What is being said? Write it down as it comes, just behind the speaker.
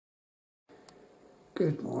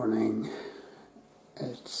Good morning.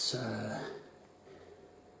 It's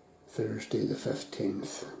Thursday the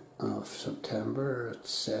 15th of September. It's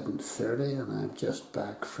 7:30 and I'm just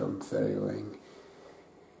back from ferrying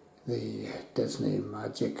the Disney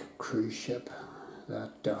Magic cruise ship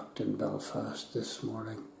that docked in Belfast this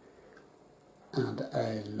morning. And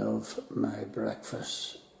I love my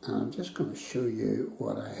breakfast, and I'm just going to show you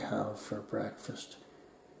what I have for breakfast,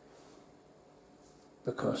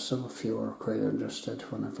 because some of you are quite interested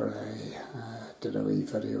whenever I did a wee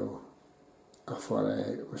video of what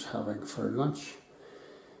I was having for lunch.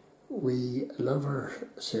 We love our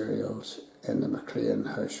cereals in the McLean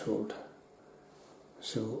household,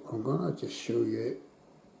 so I'm going to just show you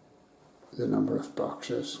the number of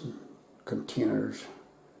boxes and containers,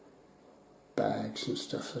 bags and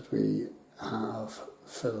stuff that we have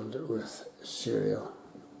filled with cereal.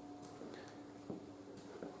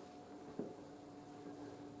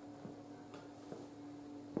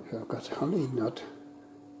 So I've got honey nut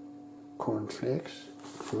cornflakes,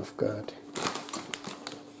 we've got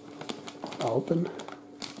Alpen,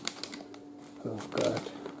 we've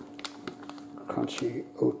got crunchy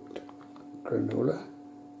oat granola,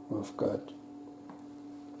 we've got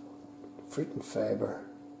fruit and fibre,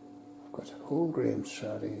 we've got whole grain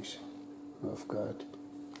Smarties, we've got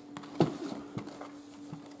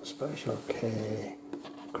Special K,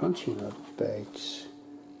 crunchy nut bites,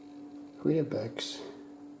 Weetabix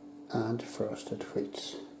and frosted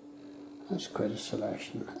wheats. That's quite a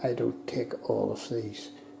selection. I don't take all of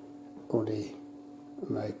these, only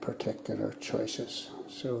my particular choices.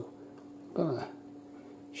 So I'm going to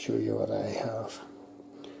show you what I have.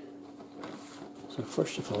 So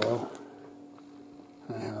first of all,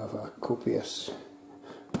 I have a copious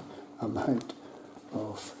amount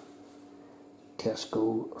of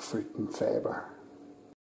Tesco fruit and fibre.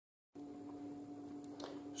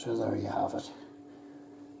 So there you have it.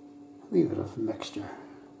 A wee bit of mixture.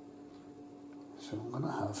 So I'm going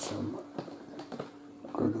to have some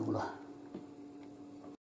granola.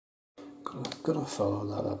 I'm going to follow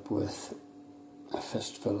that up with a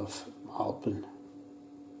fistful of Alpen.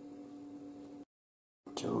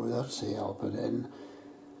 So that's the Alpen in.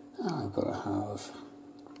 And I'm going to have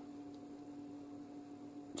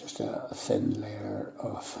just a thin layer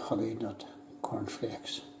of honey nut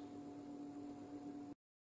cornflakes.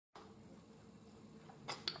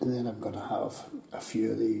 And then I'm going to have a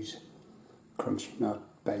few of these crunchy nut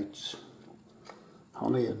bites,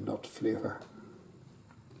 honey and nut flavour.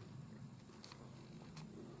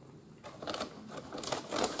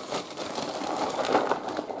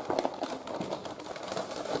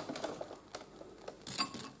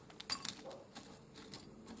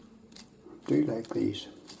 Do like these.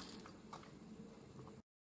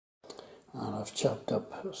 And I've chopped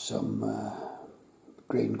up some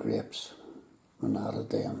green grapes and added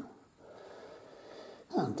them.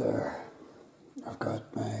 And there I've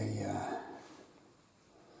got my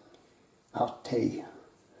hot tea,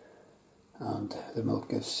 and the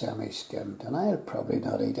milk is semi-skimmed, and I'll probably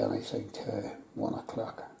not eat anything till 1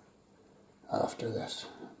 o'clock after this.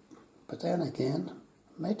 But then again,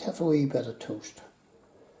 I might have a wee bit of toast.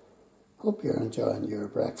 Hope you're enjoying your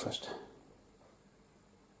breakfast.